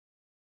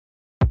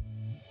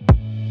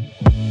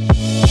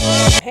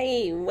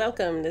Hey,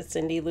 welcome to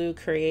Cindy Lou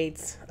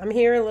Creates. I'm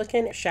here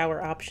looking at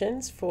shower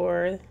options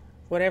for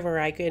whatever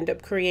I could end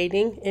up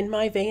creating in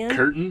my van.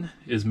 Curtain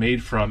is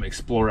made from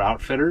Explore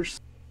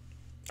Outfitters.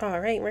 All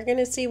right, we're going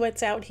to see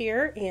what's out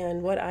here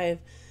and what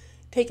I've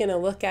taken a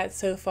look at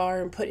so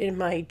far and put in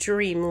my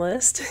dream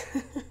list.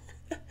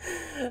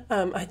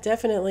 I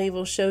definitely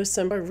will show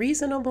some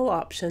reasonable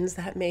options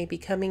that may be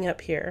coming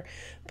up here,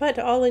 but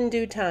all in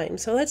due time.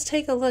 So let's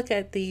take a look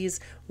at these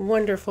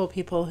wonderful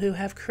people who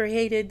have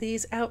created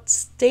these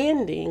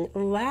outstanding,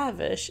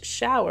 lavish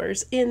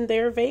showers in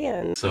their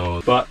van.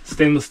 But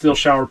stainless steel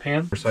shower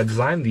pan. So I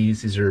designed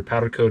these. These are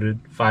powder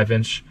coated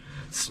 5-inch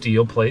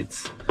steel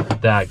plates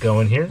that go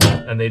in here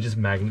and they just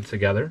magnet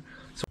together.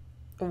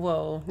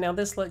 Whoa, now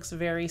this looks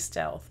very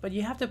stealth, but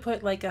you have to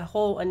put like a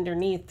hole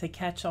underneath to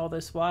catch all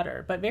this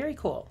water, but very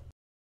cool.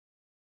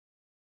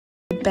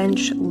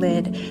 Bench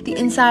lid. The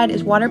inside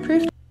is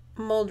waterproof.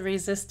 Mold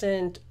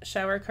resistant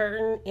shower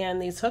curtain,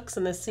 and these hooks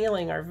in the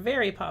ceiling are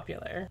very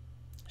popular.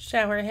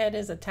 Shower head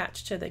is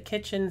attached to the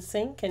kitchen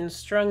sink and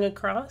strung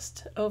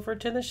across over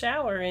to the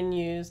shower and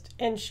used,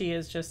 and she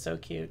is just so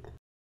cute.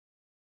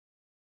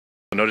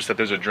 Notice that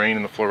there's a drain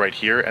in the floor right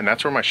here, and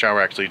that's where my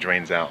shower actually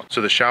drains out. So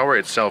the shower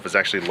itself is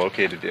actually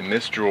located in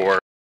this drawer.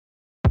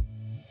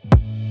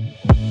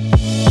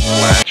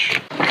 Latch,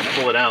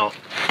 pull it out.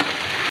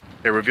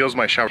 It reveals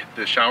my shower.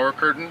 The shower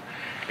curtain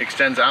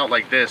extends out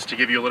like this to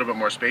give you a little bit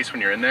more space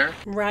when you're in there.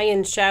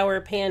 Ryan's shower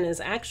pan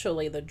is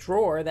actually the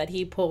drawer that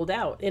he pulled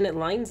out, and it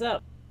lines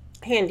up.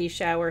 Handy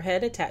shower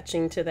head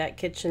attaching to that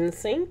kitchen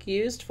sink,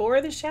 used for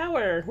the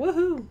shower.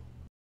 Woohoo!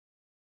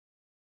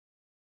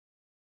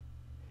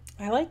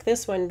 I like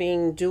this one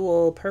being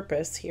dual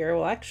purpose here.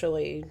 Well,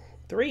 actually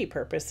 3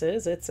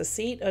 purposes. It's a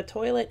seat, a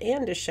toilet,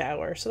 and a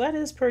shower. So that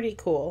is pretty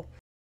cool.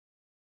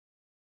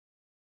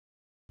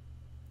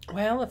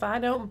 Well, if I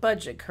don't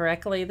budget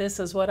correctly, this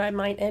is what I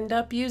might end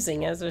up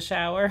using as a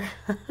shower.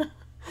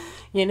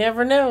 You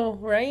never know,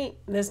 right?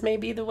 This may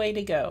be the way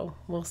to go.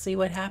 We'll see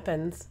what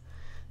happens.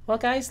 Well,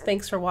 guys,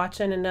 thanks for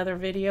watching another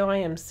video. I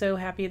am so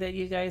happy that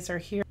you guys are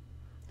here.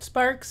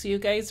 Sparks, you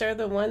guys are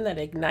the one that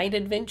ignite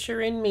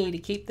adventure in me to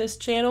keep this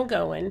channel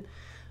going.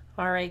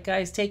 All right,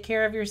 guys, take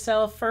care of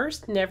yourself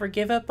first. Never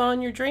give up on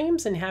your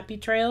dreams, and happy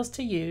trails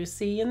to you.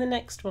 See you in the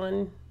next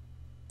one.